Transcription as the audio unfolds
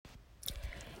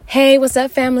Hey, what's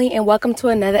up, family, and welcome to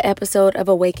another episode of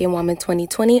Awaken Woman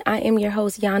 2020. I am your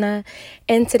host, Yana,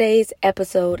 and today's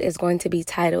episode is going to be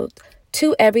titled,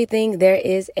 To Everything There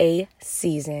Is a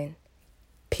Season,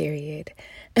 period.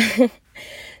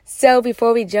 So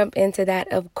before we jump into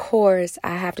that, of course,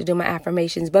 I have to do my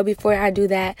affirmations. But before I do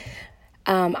that,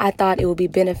 I thought it would be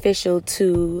beneficial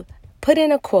to put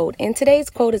in a quote. And today's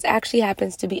quote actually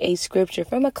happens to be a scripture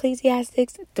from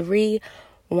Ecclesiastes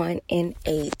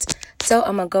 3:1-8. So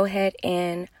I'm going to go ahead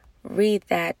and read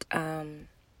that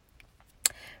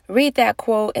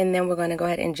quote, and then we're going to go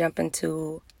ahead and jump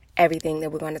into everything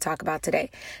that we're going to talk about today.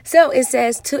 So it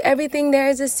says, to everything there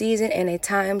is a season and a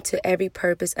time to every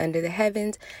purpose under the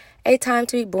heavens, a time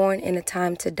to be born and a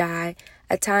time to die,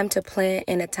 a time to plant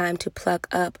and a time to pluck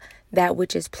up that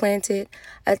which is planted,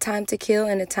 a time to kill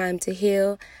and a time to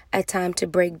heal, a time to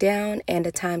break down and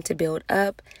a time to build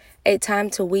up, a time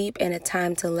to weep and a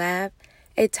time to laugh,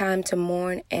 a time to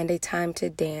mourn and a time to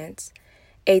dance,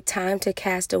 a time to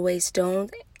cast away stones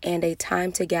and a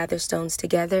time to gather stones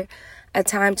together, a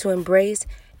time to embrace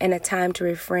and a time to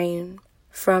refrain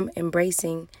from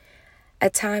embracing, a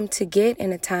time to get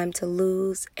and a time to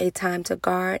lose, a time to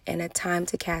guard and a time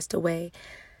to cast away,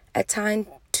 a time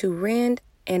to rend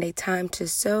and a time to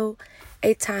sow,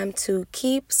 a time to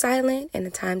keep silent and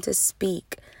a time to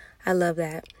speak. I love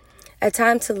that. A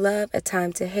time to love, a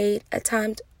time to hate, a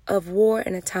time of war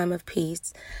and a time of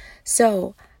peace.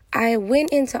 So I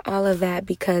went into all of that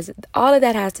because all of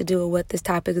that has to do with what this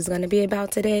topic is going to be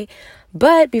about today.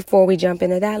 But before we jump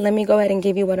into that, let me go ahead and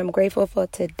give you what I'm grateful for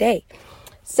today.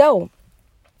 So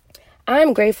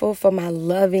I'm grateful for my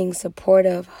loving,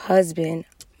 supportive husband,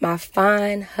 my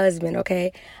fine husband,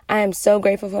 okay? I am so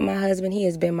grateful for my husband. He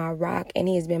has been my rock and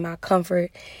he has been my comfort.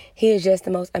 He is just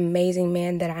the most amazing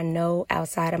man that I know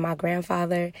outside of my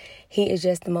grandfather. He is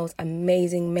just the most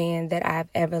amazing man that I've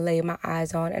ever laid my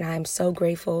eyes on, and I am so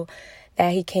grateful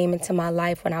that he came into my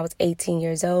life when I was 18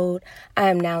 years old. I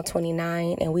am now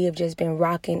 29, and we have just been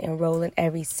rocking and rolling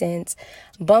ever since.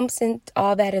 Bumps and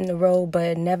all that in the road,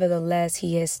 but nevertheless,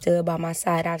 he has stood by my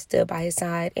side. I've stood by his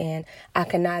side, and I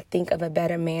cannot think of a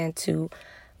better man to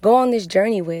go on this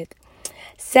journey with.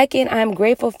 Second, I'm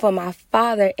grateful for my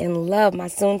father-in-law, my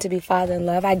soon-to-be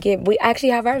father-in-law. We actually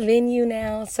have our venue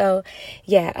now, so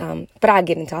yeah, but I'll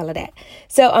get into all of that.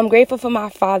 So I'm grateful for my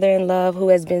father-in-law who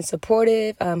has been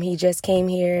supportive. He just came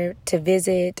here to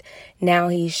visit. Now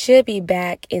he should be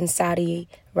back in Saudi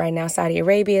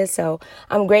Arabia. So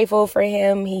I'm grateful for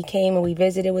him. He came and we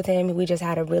visited with him. We just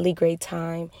had a really great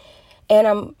time. And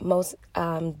I'm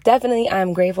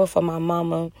grateful for my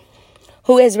mama,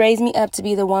 who has raised me up to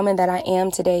be the woman that I am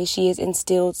today. She has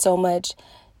instilled so much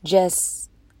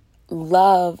just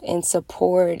love and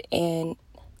support and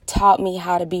taught me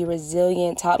how to be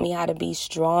resilient, taught me how to be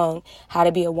strong, how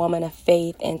to be a woman of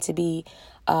faith, and to be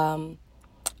a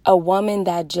woman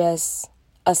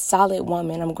a solid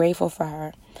woman. I'm grateful for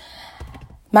her.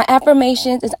 My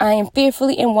affirmations is I am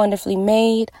fearfully and wonderfully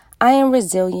made. I am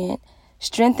resilient.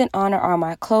 Strength and honor are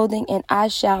my clothing, and I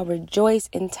shall rejoice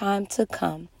in time to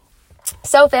come.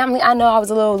 So, family, I know I was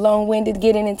a little long-winded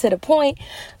getting into the point,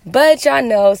 but y'all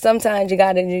know sometimes you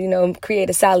got to, create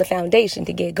a solid foundation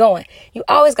to get going. You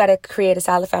always got to create a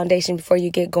solid foundation before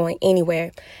you get going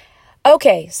anywhere.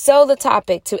 Okay, so the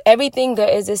topic, to everything there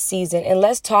is a season, and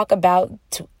let's talk about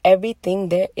to everything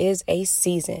there is a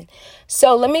season.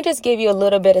 So let me just give you a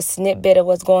little bit of snippet of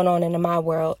what's going on in my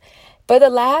world. For the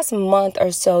last month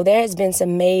or so, there has been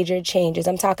some major changes.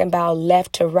 I'm talking about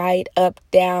left to right, up,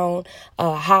 down,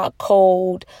 hot,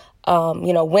 cold,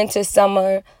 winter,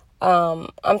 summer.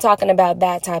 I'm talking about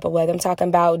that type of weather. I'm talking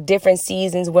about different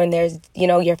seasons when there's,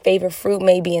 your favorite fruit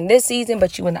may be in this season,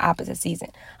 but you in the opposite season.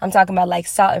 I'm talking about like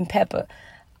salt and pepper,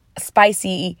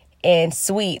 spicy and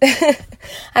sweet.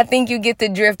 I think you get the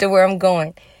drift of where I'm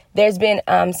going. There's been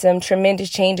some tremendous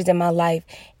changes in my life,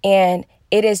 and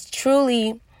it is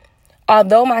truly,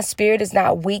 although my spirit is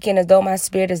not weakened, although my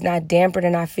spirit is not dampened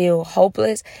and I feel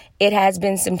hopeless, it has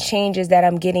been some changes that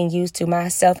I'm getting used to.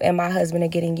 Myself and my husband are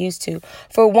getting used to.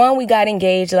 For one, we got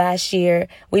engaged last year.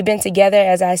 We've been together,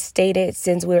 as I stated,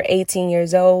 since we were 18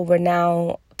 years old. We're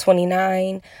now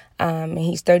 29, and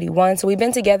he's 31. So we've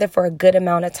been together for a good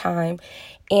amount of time.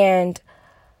 And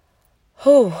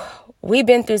we've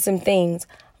been through some things,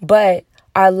 but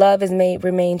our love has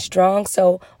remained strong.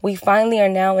 So we finally are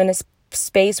now in a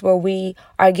space where we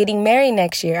are getting married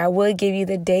next year. I would give you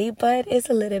the date, but it's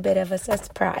a little bit of a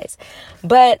surprise.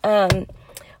 But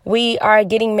we are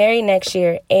getting married next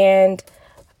year, and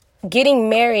getting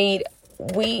married,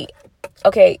 dating,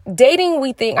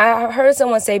 we think, I heard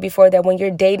someone say before that when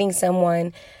you're dating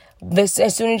someone,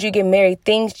 as soon as you get married,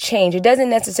 things change. It doesn't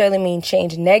necessarily mean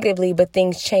change negatively, but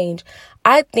things change.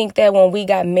 I think that when we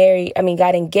got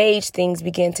engaged, things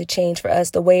began to change for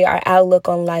us, the way our outlook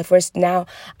on life.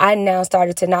 I now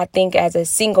started to not think as a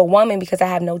single woman, because I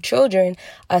have no children,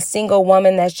 a single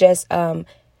woman that's just,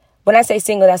 when I say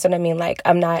single, that's what I mean. Like,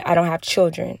 I don't have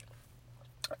children.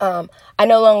 I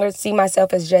no longer see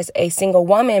myself as just a single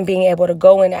woman being able to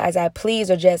go in as I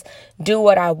please or just do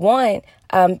what I want.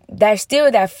 There's still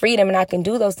that freedom and I can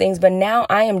do those things. But now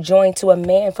I am joined to a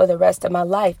man for the rest of my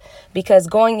life, because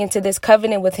going into this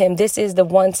covenant with him, this is the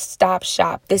one-stop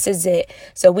shop. This is it.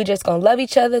 So we just going to love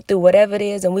each other through whatever it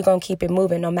is, and we're going to keep it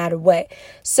moving no matter what.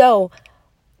 So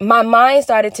my mind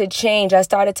started to change. I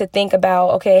started to think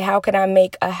about, okay, how can I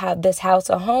make this house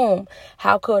a home?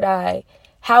 How can I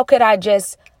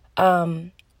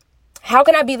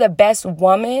be the best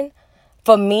woman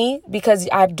for me? Because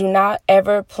I do not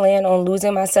ever plan on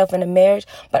losing myself in a marriage,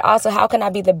 but also how can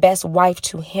I be the best wife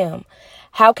to him?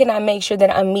 How can I make sure that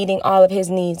I'm meeting all of his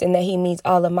needs and that he meets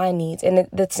all of my needs? And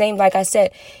the same, like I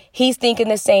said, he's thinking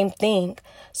the same thing.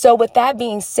 So with that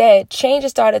being said,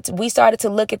 we started to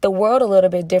look at the world a little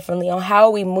bit differently on how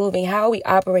are we moving? How are we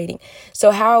operating?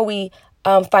 So how are we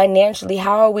financially?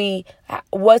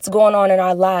 What's going on in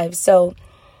our lives? So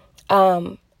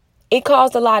it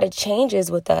caused a lot of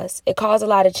changes with us. It caused a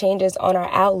lot of changes on our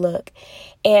outlook.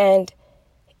 And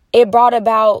it brought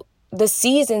about the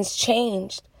seasons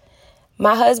changed.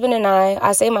 My husband and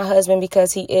I say my husband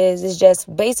because is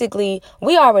just basically,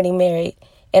 we already married.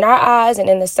 In our eyes and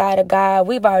in the sight of God,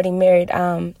 we've already married,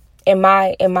 in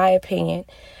my opinion,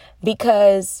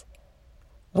 because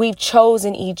we've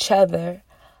chosen each other.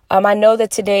 I know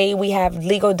that today we have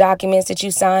legal documents that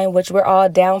you sign, which we're all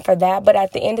down for that. But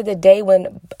at the end of the day,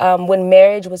 when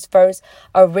marriage was first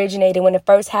originated, when it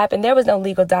first happened, there was no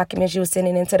legal documents you were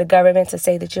sending into the government to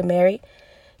say that you're married.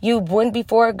 You went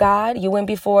before God, you went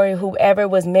before whoever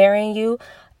was marrying you,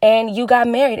 and you got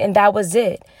married, and that was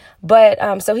it.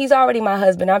 But so he's already my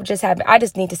husband. I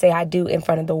just need to say I do in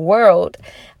front of the world.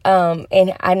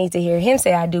 And I need to hear him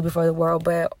say I do before the world.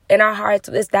 But in our hearts,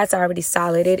 that's already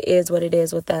solid. It is what it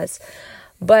is with us.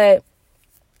 But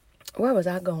where was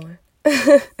I going?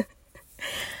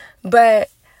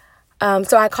 But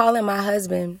so I call him my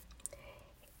husband.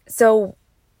 So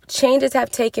changes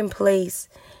have taken place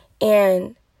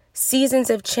and seasons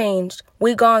have changed.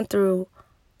 We've gone through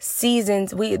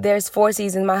seasons. There's 4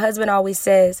 seasons. My husband always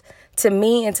says to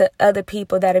me and to other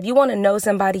people that if you want to know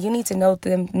somebody, you need to know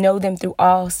them through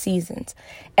all seasons.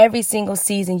 Every single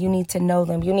season, you need to know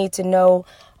them. You need to know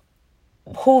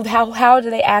how do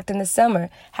they act in the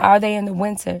summer? How are they in the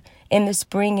winter, in the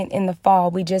spring, and in the fall?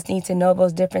 We just need to know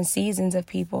those different seasons of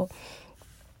people.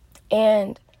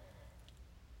 And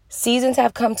seasons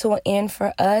have come to an end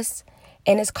for us,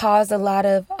 and it's caused a lot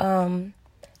of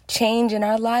change in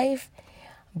our life.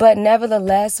 But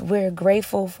nevertheless, we're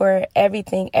grateful for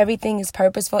everything. Everything is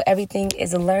purposeful. Everything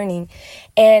is learning.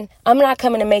 And I'm not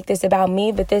coming to make this about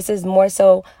me, but this is more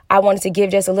so I wanted to give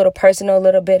just a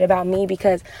little bit about me,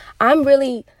 because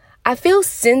I feel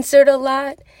censored a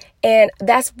lot. And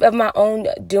that's of my own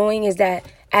doing, is that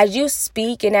as you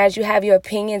speak and as you have your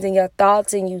opinions and your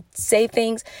thoughts and you say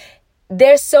things,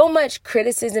 there's so much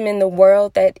criticism in the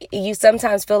world that you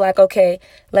sometimes feel like, okay,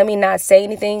 let me not say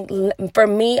anything. For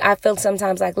me, I feel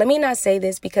sometimes like, let me not say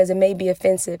this because it may be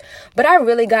offensive. But I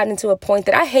really got into a point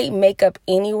that I hate makeup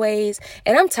anyways.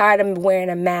 And I'm tired of wearing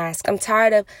a mask. I'm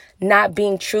tired of not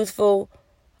being truthful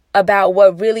about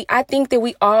I think that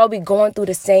we all be going through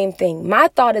the same thing. My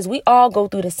thought is we all go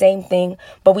through the same thing,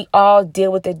 but we all deal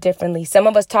with it differently. Some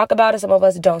of us talk about it, some of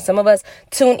us don't. Some of us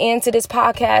tune into this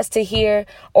podcast to hear,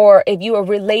 or if you are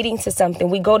relating to something,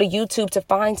 we go to YouTube to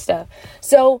find stuff.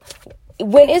 So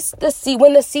when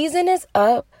the season is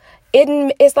up,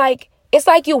 it's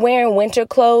like you're wearing winter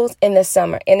clothes in the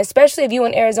summer. And especially if you're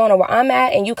in Arizona where I'm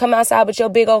at and you come outside with your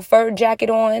big old fur jacket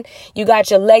on, you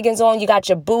got your leggings on, you got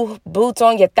your boots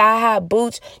on, your thigh-high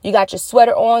boots, you got your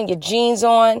sweater on, your jeans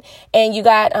on, and you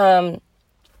got,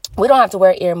 we don't have to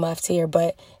wear earmuffs here,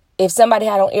 but if somebody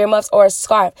had on earmuffs or a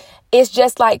scarf, it's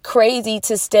just like crazy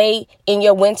to stay in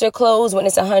your winter clothes when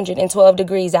it's 112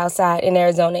 degrees outside in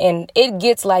Arizona. And it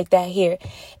gets like that here.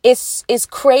 It's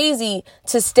crazy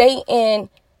to stay in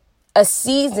a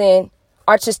season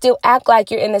or to still act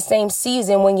like you're in the same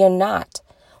season when you're not.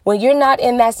 When you're not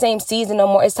in that same season no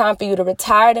more, it's time for you to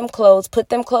retire them clothes, put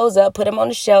them clothes up, put them on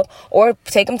the shelf, or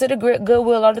take them to the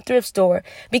Goodwill or the thrift store,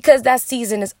 because that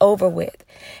season is over with.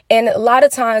 And a lot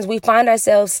of times we find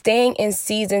ourselves staying in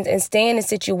seasons and staying in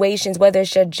situations, whether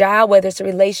it's your job, whether it's a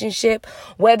relationship,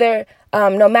 whether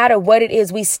no matter what it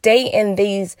is, we stay in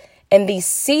and these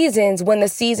seasons, when the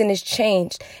season is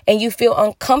changed and you feel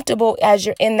uncomfortable as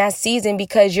you're in that season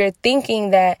because you're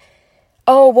thinking that,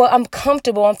 oh, well, I'm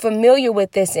comfortable, I'm familiar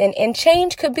with this. And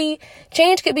change could be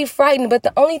frightening, but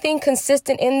the only thing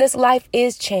consistent in this life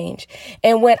is change.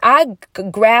 And when I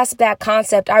grasp that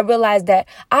concept, I realized that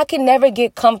I can never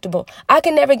get comfortable. I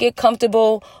can never get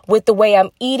comfortable with the way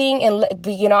I'm eating. And,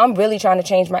 I'm really trying to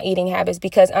change my eating habits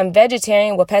because I'm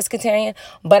vegetarian, pescatarian,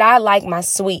 but I like my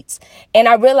sweets. And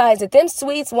I realized that them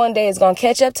sweets one day is going to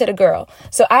catch up to the girl.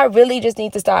 So I really just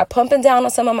need to start pumping down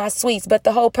on some of my sweets. But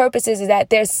the whole purpose is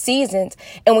that there's seasons.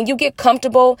 And when you get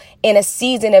comfortable in a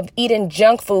season of eating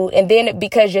junk food, and then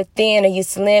because you're thin or you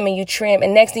slim and you trim,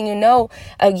 and next thing you know,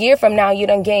 a year from now, you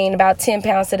done gain about 10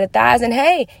 pounds to the thighs. And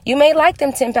hey, you may like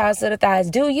them 10 pounds to the thighs.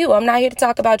 Do you? I'm not here to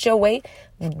talk about your weight.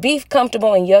 Be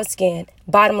comfortable in your skin.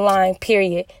 Bottom line,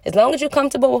 period. As long as you're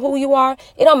comfortable with who you are,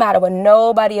 it don't matter what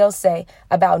nobody else say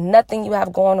about nothing you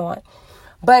have going on.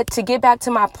 But to get back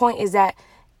to my point is that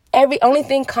only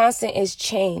thing constant is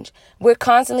change. We're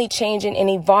constantly changing and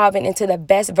evolving into the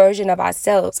best version of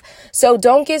ourselves. So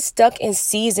don't get stuck in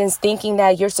seasons thinking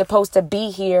that you're supposed to be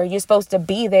here, you're supposed to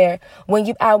be there when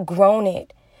you've outgrown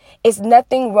it. It's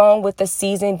nothing wrong with the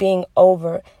season being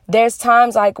over. There's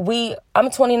times like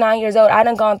I'm 29 years old. I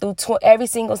done gone through every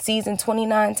single season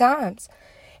 29 times.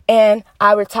 And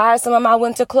I retired some of my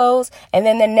winter clothes. And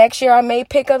then the next year I may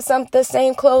pick up the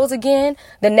same clothes again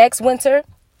the next winter.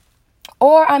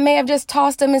 Or I may have just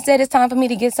tossed them and said it's time for me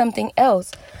to get something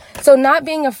else. So not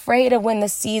being afraid of when the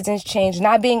seasons change,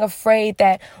 not being afraid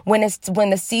that when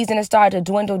the season is starting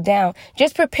to dwindle down,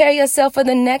 just prepare yourself for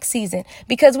the next season,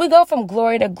 because we go from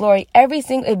glory to glory.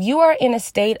 If you are in a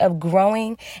state of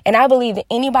growing, and I believe that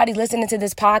anybody listening to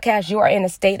this podcast, you are in a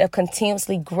state of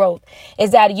continuously growth,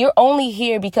 is that you're only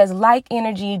here because like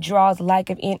energy draws like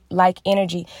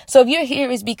energy. So if you're here,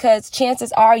 it's because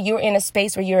chances are you're in a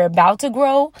space where you're about to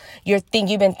grow, you've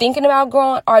been thinking about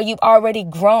growing, or you've already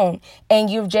grown and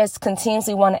you've just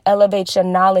continuously want to elevate your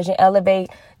knowledge and elevate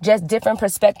just different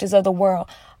perspectives of the world.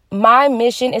 My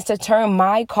mission is to turn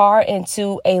my car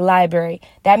into a library.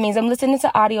 That means I'm listening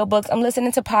to audiobooks. I'm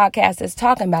listening to podcasts that's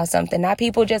talking about something, not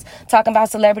people just talking about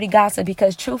celebrity gossip,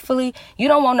 because truthfully, you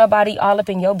don't want nobody all up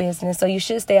in your business. So you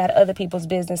should stay out of other people's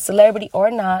business, celebrity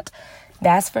or not.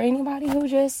 That's for anybody who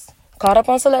just caught up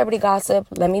on celebrity gossip.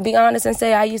 Let me be honest and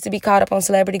say I used to be caught up on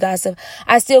celebrity gossip.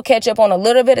 I still catch up on a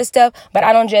little bit of stuff, but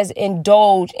I don't just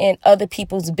indulge in other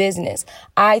people's business.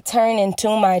 I turn and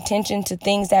tune my attention to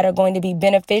things that are going to be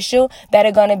beneficial, that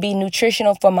are going to be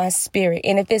nutritional for my spirit.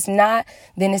 And if it's not,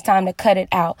 then it's time to cut it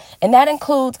out. And that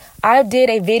includes, I did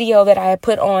a video that I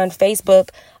put on Facebook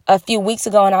a few weeks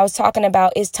ago, and I was talking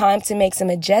about it's time to make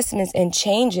some adjustments and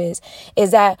changes.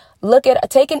 Is that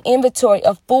take an inventory,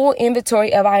 a full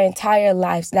inventory of our entire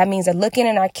lives. That means looking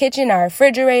in our kitchen, our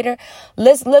refrigerator.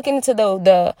 Let's look into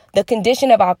the condition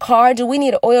of our car. Do we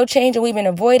need an oil change, or we've been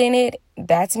avoiding it?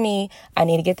 That's me. I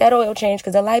need to get that oil change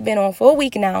because the light been on for a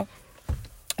week now.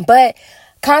 But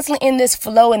constantly in this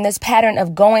flow, in this pattern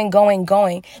of going,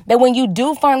 that when you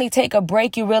do finally take a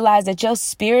break, you realize that your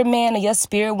spirit man or your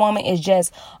spirit woman is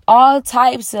just all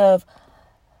types of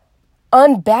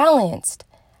unbalanced.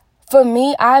 For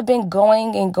me, I've been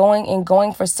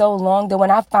going for so long that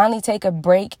when I finally take a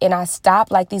break and I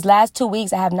stop, like these last 2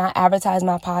 weeks, I have not advertised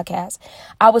my podcast.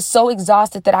 I was so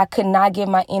exhausted that I could not give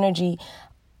my energy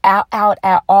out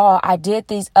at all. I did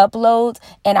these uploads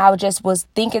and I just was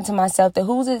thinking to myself that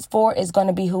who it's for is going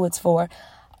to be who it's for.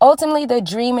 Ultimately, the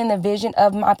dream and the vision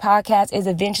of my podcast is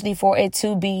eventually for it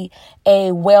to be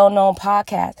a well-known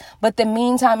podcast. But in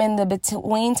the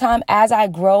between time, as I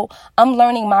grow, I'm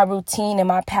learning my routine and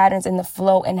my patterns in the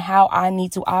flow and how I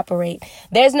need to operate.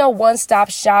 There's no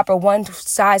one-stop shop or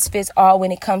one-size-fits-all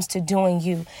when it comes to doing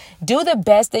you. Do the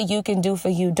best that you can do for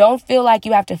you. Don't feel like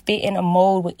you have to fit in a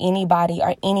mold with anybody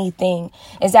or anything.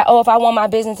 Is that, if I want my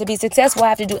business to be successful, I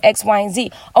have to do X, Y, and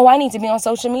Z. I need to be on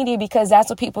social media because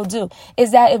that's what people do.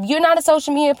 Is that if you're not a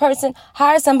social media person,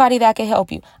 hire somebody that can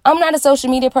help you. I'm not a social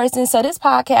media person, so this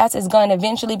podcast is going to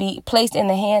eventually be placed in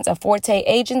the hands of Forte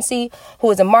Agency,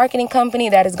 who is a marketing company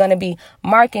that is going to be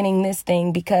marketing this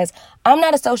thing, because I'm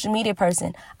not a social media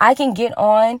person. I can get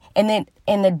on and then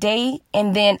in the day,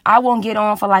 and then I won't get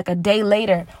on for like a day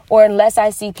later, or unless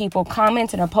I see people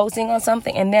commenting or posting on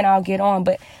something, and then I'll get on.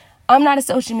 But I'm not a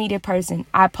social media person.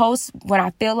 I post when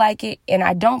I feel like it, and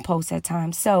I don't post at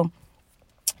times. So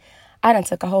I done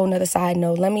took a whole nother side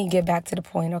note. Let me get back to the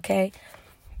point, okay?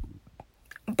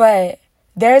 But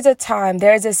there's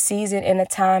a season and a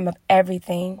time of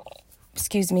everything.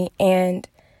 And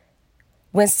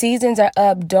when seasons are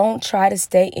up, don't try to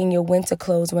stay in your winter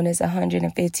clothes when it's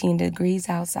 115 degrees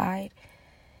outside.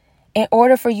 In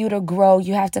order for you to grow,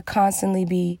 you have to constantly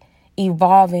be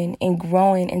evolving and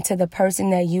growing into the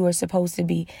person that you are supposed to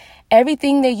be.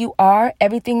 Everything that you are,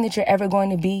 everything that you're ever going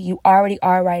to be, you already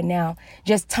are right now.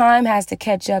 Just time has to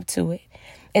catch up to it.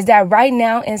 Is that right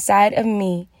now inside of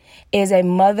me is a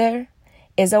mother,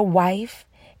 is a wife,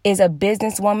 is a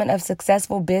businesswoman of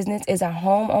successful business, is a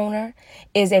homeowner,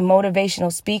 is a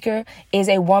motivational speaker, is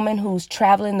a woman who's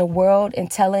traveling the world and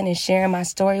telling and sharing my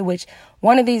story, which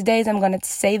one of these days I'm going to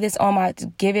say this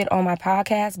give it on my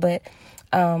podcast. But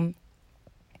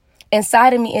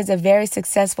inside of me is a very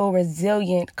successful,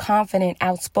 resilient, confident,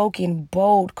 outspoken,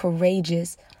 bold,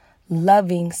 courageous,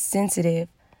 loving, sensitive,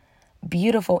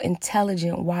 beautiful,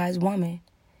 intelligent, wise woman.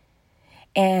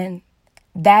 And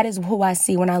that is who I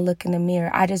see when I look in the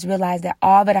mirror. I just realize that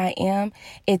all that I am,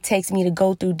 it takes me to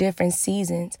go through different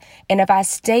seasons. And if I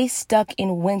stay stuck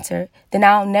in winter, then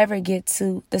I'll never get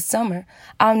to the summer.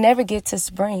 I'll never get to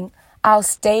spring. I'll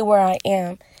stay where I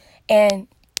am. And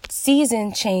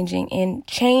season changing and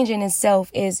change in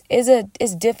itself is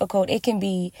difficult. It can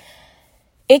be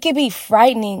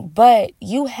frightening, but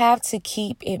you have to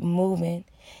keep it moving.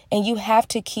 And you have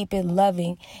to keep it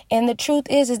loving. And the truth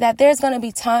is that there's going to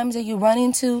be times that you run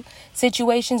into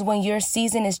situations when your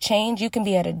season has changed. You can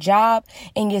be at a job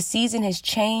and your season has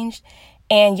changed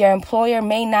and your employer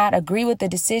may not agree with the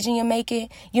decision you're making.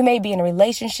 You may be in a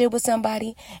relationship with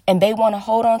somebody and they want to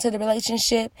hold on to the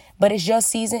relationship, but it's your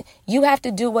season. You have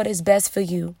to do what is best for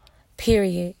you,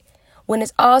 period. When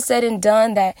it's all said and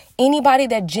done, that anybody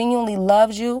that genuinely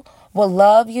loves you will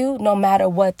love you no matter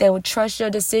what. They will trust your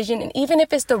decision. And even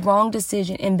if it's the wrong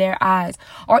decision in their eyes,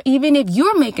 or even if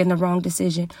you're making the wrong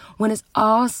decision, when it's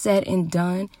all said and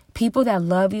done, people that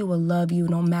love you will love you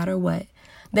no matter what.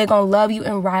 They're going to love you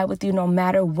and ride with you no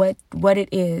matter what it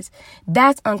is.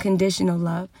 That's unconditional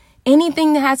love.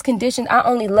 Anything that has conditions, I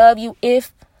only love you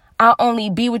if, I'll only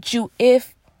be with you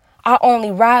if, I'll only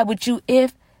ride with you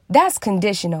if, that's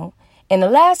conditional. And the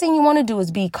last thing you want to do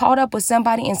is be caught up with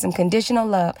somebody in some conditional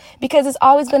love, because it's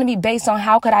always going to be based on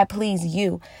how could I please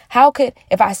you?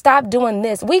 If I stop doing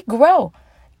this, we grow.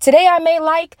 Today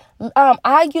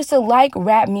I used to like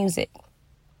rap music.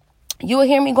 You will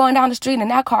hear me going down the street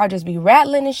and that car just be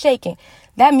rattling and shaking.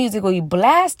 That music will be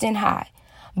blasting high.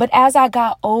 But as I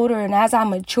got older and as I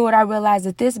matured, I realized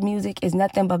that this music is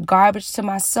nothing but garbage to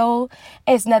my soul.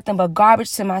 It's nothing but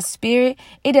garbage to my spirit.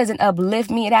 It doesn't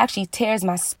uplift me. It actually tears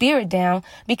my spirit down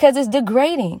because it's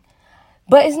degrading.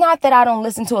 But it's not that I don't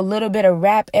listen to a little bit of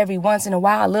rap every once in a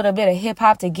while, a little bit of hip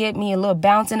hop to get me a little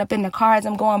bouncing up in the car as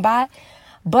I'm going by.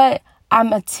 But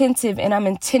I'm attentive and I'm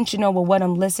intentional with what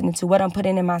I'm listening to, what I'm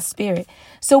putting in my spirit.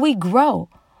 So we grow.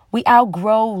 We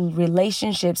outgrow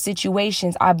relationships,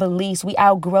 situations, our beliefs. We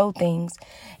outgrow things.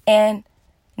 And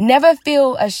never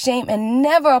feel ashamed and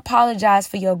never apologize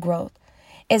for your growth.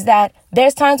 Is that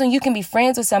there's times when you can be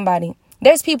friends with somebody.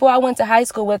 There's people I went to high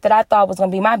school with that I thought was going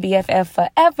to be my BFF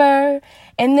forever.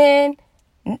 And then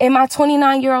in my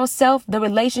 29-year-old self, the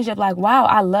relationship, like, wow,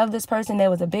 I love this person. They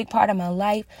was a big part of my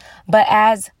life. But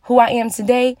as who I am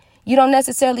today, you don't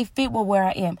necessarily fit with where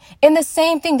I am. And the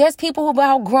same thing, there's people who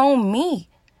have outgrown me.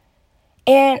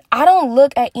 And I don't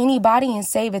look at anybody and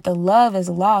say that the love is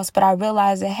lost, but I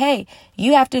realize that, hey,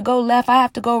 you have to go left, I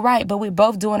have to go right, but we're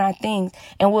both doing our things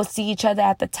and we'll see each other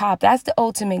at the top. That's the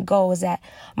ultimate goal. Is that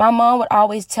my mom would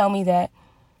always tell me that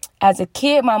as a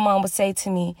kid, my mom would say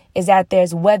to me is that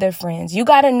there's weather friends. You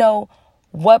got to know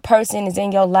what person is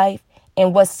in your life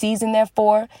and what season they're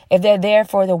for. If they're there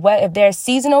for if they're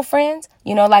seasonal friends,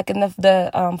 like in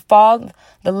the fall,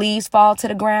 the leaves fall to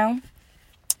the ground.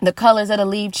 The colors of the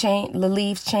leaves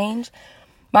change.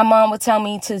 My mom would tell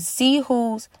me to see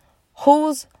who's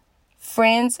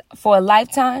friends for a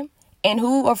lifetime and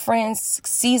who are friends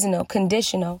seasonal,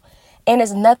 conditional. And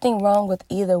there's nothing wrong with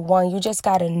either one. You just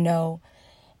got to know.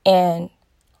 And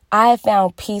I have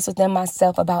found peace within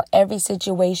myself about every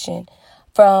situation.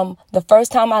 From the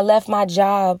first time I left my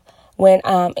job when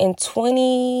in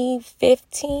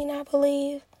 2015, I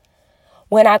believe.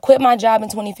 When I quit my job in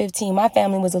 2015, my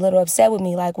family was a little upset with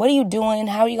me. Like, what are you doing?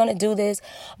 How are you going to do this?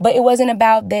 But it wasn't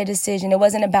about their decision. It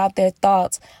wasn't about their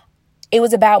thoughts. It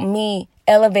was about me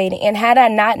elevating. And had I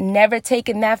never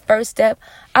taken that first step,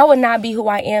 I would not be who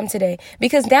I am today.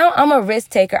 Because now I'm a risk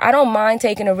taker. I don't mind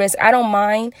taking a risk. I don't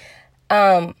mind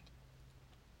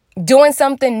doing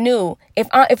something new. If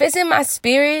it's in my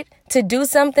spirit to do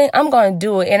something, I'm going to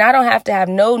do it. And I don't have to have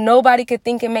nobody could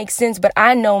think it makes sense, but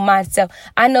I know myself.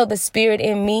 I know the spirit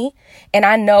in me, and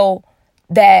I know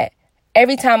that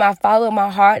every time I follow my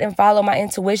heart and follow my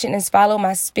intuition and follow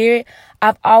my spirit,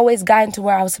 I've always gotten to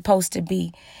where I was supposed to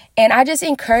be. And I just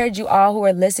encourage you all who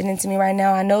are listening to me right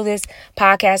now. I know this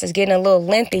podcast is getting a little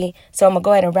lengthy, so I'm going to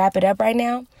go ahead and wrap it up right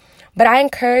now. But I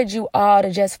encourage you all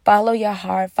to just follow your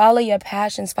heart, follow your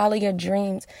passions, follow your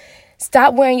dreams.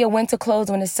 Stop wearing your winter clothes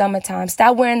when it's summertime.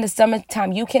 Stop wearing the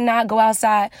summertime. You cannot go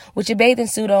outside with your bathing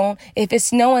suit on if it's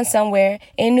snowing somewhere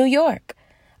in New York.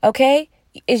 Okay?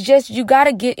 It's just you got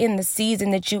to get in the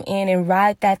season that you in and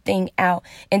ride that thing out.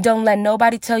 And don't let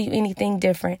nobody tell you anything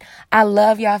different. I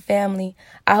love y'all family.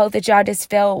 I hope that y'all just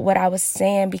felt what I was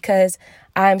saying, because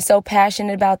I'm so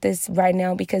passionate about this right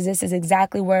now, because this is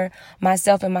exactly where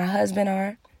myself and my husband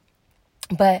are.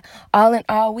 But all in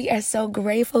all, we are so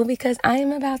grateful because I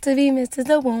am about to be Mrs.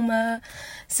 Awuma.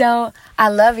 So I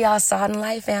love y'all, Salt and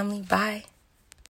Light family. Bye.